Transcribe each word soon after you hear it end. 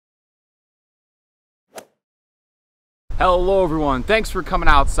Hello everyone, thanks for coming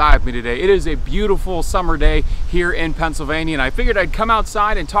outside with me today. It is a beautiful summer day here in Pennsylvania, and I figured I'd come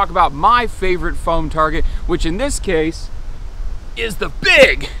outside and talk about my favorite foam target, which in this case is the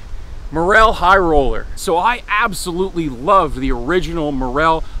big Morrell High Roller. So I absolutely loved the original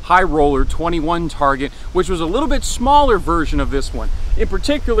Morrell High Roller 21 target, which was a little bit smaller version of this one. In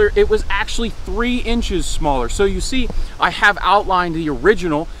particular, it was actually 3 inches smaller. So you see, I have outlined the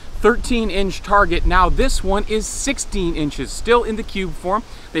original 13-inch target. Now this one is 16 inches, still in the cube form.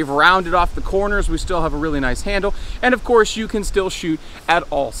 They've rounded off the corners. We still have a really nice handle. And of course, you can still shoot at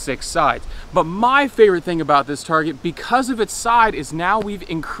all 6 sides. But my favorite thing about this target, because of its side, is now we've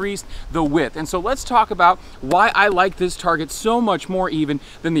increased the width. And so let's talk about why I like this target so much more even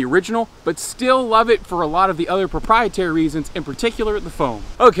than the original, but still love it for a lot of the other proprietary reasons, in particular the foam.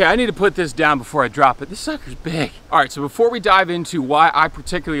 Okay, I need to put this down before I drop it. This sucker's big. All right, so before we dive into why I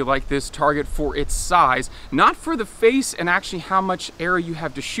particularly like this target for its size, not for the face and actually how much arrow you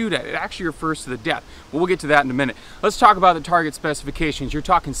have to shoot at, it actually refers to the depth. But we'll get to that in a minute. Let's talk about the target specifications. You're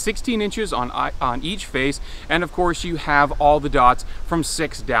talking 16 inches on each face, and of course you have all the dots from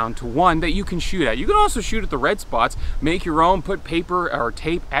 6 down to 1 that you can shoot at. You can also shoot at the red spots, make your own, put paper or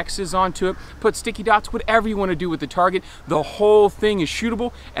tape X's onto it, put sticky dots, whatever you want to do with the target. The whole thing is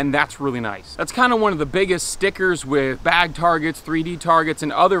shootable, and that's really nice. That's kind of one of the biggest stickers with bag targets, 3D targets,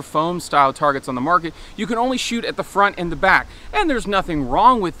 and other foam style targets on the market. You can only shoot at the front and the back, and there's nothing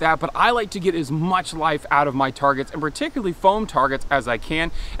wrong with that, but I like to get as much life out of my targets, and particularly foam targets, as I can,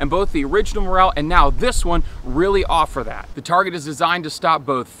 and both the original Morrell and now this one really offer that. The target is designed to stop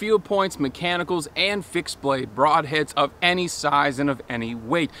both field points, mechanicals, and fixed blade broadheads of any size and of any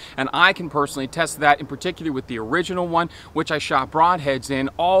weight, and I can personally test that, in particular with the original one, which I shot broadheads in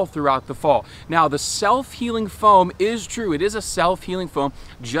all throughout the fall. Now the self-healing foam is true. It is a self-healing foam,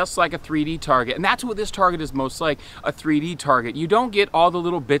 just like a 3D target, and that's what this target is most like, a 3D target. You don't get all the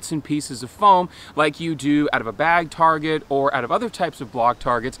little bits and pieces of foam like you do out of a bag target or out of other types of block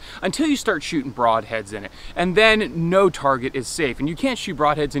targets until you start shooting broadheads in it, and then no target is safe, and you can't shoot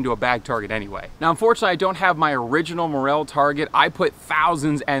broadheads into a bag target anyway. Now unfortunately I don't have my original Morrell target. I put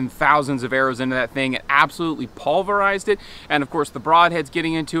thousands and thousands of arrows into that thing and absolutely pulverized it, and of course the broadheads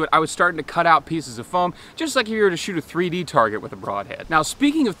getting into it, I was starting to cut out pieces of foam just like if you were to shoot a 3D target with a broadhead. Now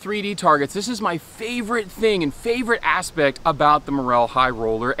speaking of 3D targets, this is my favorite thing and favorite aspect about the Morrell High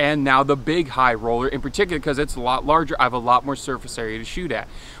Roller, and now the big High Roller in particular, because it's a lot larger. I have a lot more surface area to shoot at.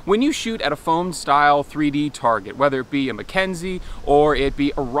 When you shoot at a foam style 3D target, whether it be a Mackenzie or it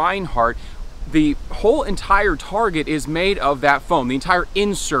be a Reinhardt, the whole entire target is made of that foam. The entire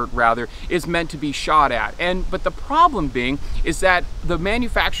insert, rather, is meant to be shot at. But the problem being is that the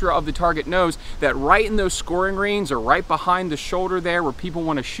manufacturer of the target knows that right in those scoring rings or right behind the shoulder there where people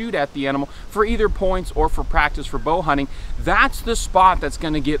want to shoot at the animal for either points or for practice for bow hunting, that's the spot that's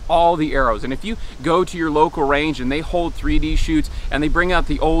going to get all the arrows. And if you go to your local range and they hold 3D shoots and they bring out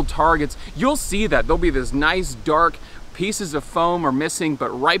the old targets, you'll see that there'll be this nice dark pieces of foam are missing, but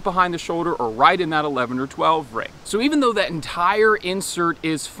right behind the shoulder or right in that 11 or 12 ring. So even though that entire insert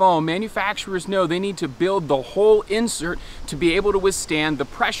is foam, manufacturers know they need to build the whole insert to be able to withstand the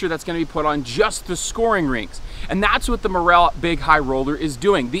pressure that's going to be put on just the scoring rings. And that's what the Morrell Big High Roller is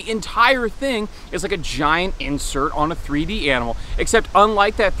doing. The entire thing is like a giant insert on a 3D animal, except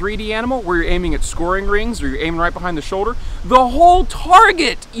unlike that 3D animal where you're aiming at scoring rings or you're aiming right behind the shoulder, the whole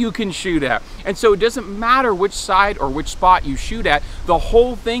target you can shoot at. And so it doesn't matter which side or which spot you shoot at, the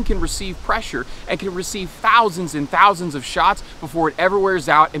whole thing can receive pressure and can receive thousands and thousands of shots before it ever wears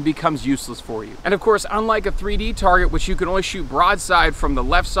out and becomes useless for you. And of course, unlike a 3D target, which you can only shoot broadside from the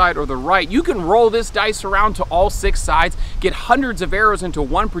left side or the right, you can roll this dice around to all 6 sides, get hundreds of arrows into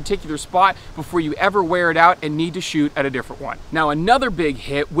one particular spot before you ever wear it out and need to shoot at a different one. Now another big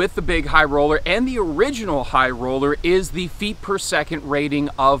hit with the Big High Roller and the original High Roller is the feet per second rating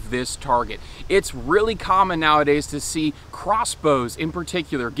of this target. It's really common nowadays to see crossbows in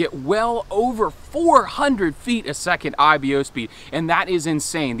particular get well over 400 feet a second IBO speed, and that is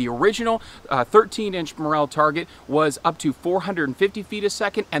insane. The original 13-inch Morrell target was up to 450 feet a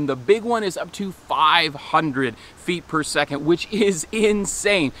second, and the big one is up to 500 feet per second, which is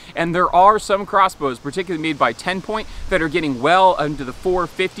insane. And there are some crossbows, particularly made by 10 Point, that are getting well into the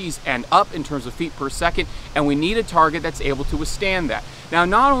 450s and up in terms of feet per second, and we need a target that's able to withstand that. Now,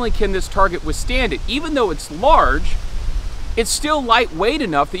 not only can this target withstand it, even though it's large, it's still lightweight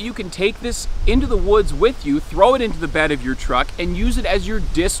enough that you can take this into the woods with you, throw it into the bed of your truck, and use it as your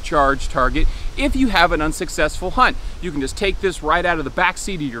discharge target if you have an unsuccessful hunt. You can just take this right out of the back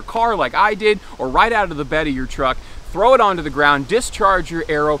seat of your car like I did, or right out of the bed of your truck, throw it onto the ground, discharge your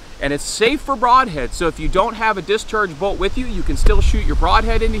arrow, and it's safe for broadhead. So if you don't have a discharge bolt with you, you can still shoot your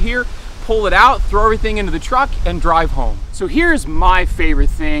broadhead into here, pull it out, throw everything into the truck, and drive home. So here's my favorite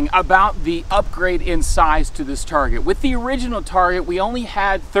thing about the upgrade in size to this target. With the original target, we only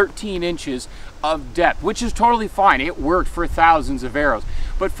had 13 inches of depth, which is totally fine. It worked for thousands of arrows.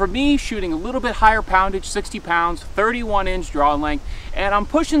 But for me, shooting a little bit higher poundage, 60 pounds, 31-inch draw length, and I'm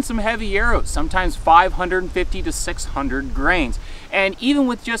pushing some heavy arrows, sometimes 550 to 600 grains. And even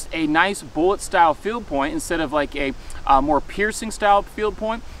with just a nice bullet style field point, instead of like a more piercing style field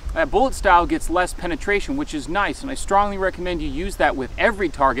point, that bullet style gets less penetration, which is nice, and I strongly recommend you use that with every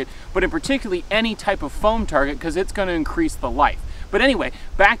target, but in particularly any type of foam target, because it's going to increase the life. But anyway,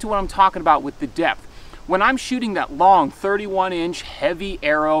 back to what I'm talking about with the depth. When I'm shooting that long 31-inch heavy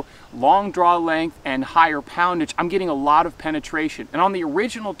arrow, long draw length, and higher poundage, I'm getting a lot of penetration. And on the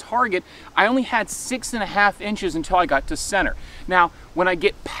original target, I only had 6.5 inches until I got to center. Now, when I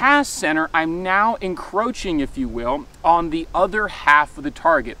get past center, I'm now encroaching, if you will, on the other half of the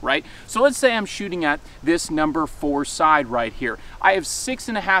target, right? So let's say I'm shooting at this number 4 side right here. I have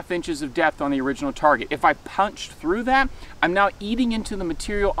 6.5 inches of depth on the original target. If I punched through that, I'm now eating into the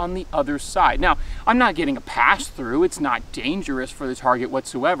material on the other side. Now, I'm not getting a pass through. It's not dangerous for the target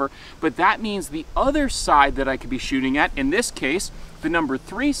whatsoever, but that means the other side that I could be shooting at, in this case, the number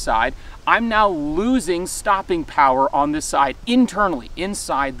 3 side, I'm now losing stopping power on this side internally,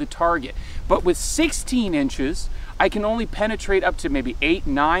 inside the target. But with 16 inches, I can only penetrate up to maybe 8,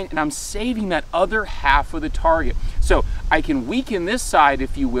 9, and I'm saving that other half of the target. So I can weaken this side,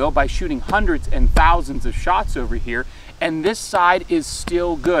 if you will, by shooting hundreds and thousands of shots over here, and this side is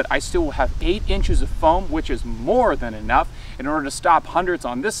still good. I still will have 8 inches of foam, which is more than enough in order to stop hundreds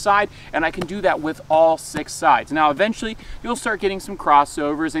on this side, and I can do that with all 6 sides. Now eventually you'll start getting some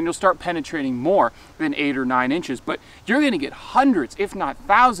crossovers and you'll start penetrating more than 8 or 9 inches, but you're going to get hundreds, if not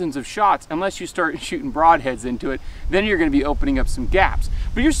thousands of shots unless you start shooting broadheads into it. Then you're going to be opening up some gaps.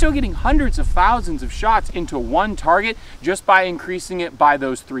 But you're still getting hundreds of thousands of shots into one target just by increasing it by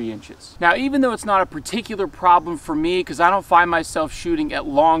those 3 inches. Now, even though it's not a particular problem for me, because I don't find myself shooting at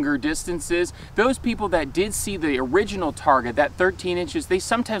longer distances, those people that did see the original target, that 13 inches, they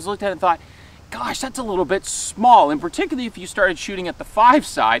sometimes looked at it and thought, gosh, that's a little bit small, and particularly if you started shooting at the 5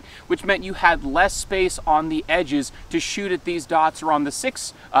 side, which meant you had less space on the edges to shoot at these dots, or on the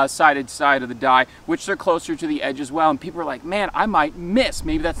 6-sided side of the die, which they're closer to the edge as well, and people are like, man, I might miss.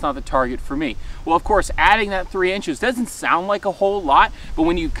 Maybe that's not the target for me. Well, of course, adding that 3 inches doesn't sound like a whole lot, but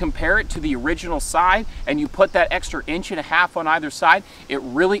when you compare it to the original side and you put that extra 1.5 inches on either side, it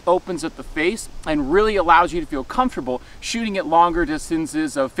really opens up the face and really allows you to feel comfortable shooting at longer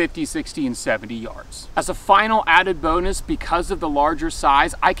distances of 50, 60, and 70 yards. As a final added bonus, because of the larger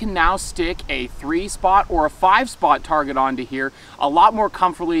size, I can now stick a 3-spot or a 5-spot target onto here a lot more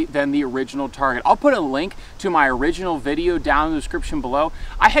comfortably than the original target. I'll put a link to my original video down in the description below.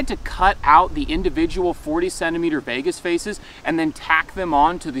 I had to cut out the individual 40-centimeter Vegas faces and then tack them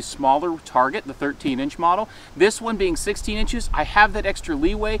on to the smaller target, the 13-inch model. This one being 16 inches, I have that extra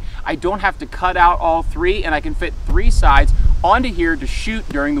leeway. I don't have to cut out all 3, and I can fit 3 sides onto here to shoot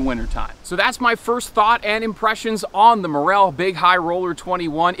during the winter time. So that's my first thought and impressions on the Morrell Big High Roller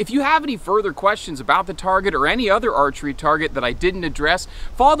 21. If you have any further questions about the target or any other archery target that I didn't address,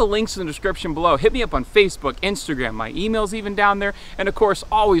 follow the links in the description below. Hit me up on Facebook, Instagram, my email's even down there, and of course,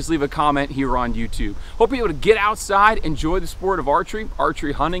 always leave a comment here on YouTube. Hope you're able to get outside, enjoy the sport of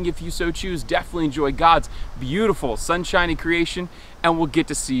archery hunting if you so choose. Definitely enjoy God's beautiful sunshiny creation, and we'll get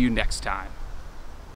to see you next time.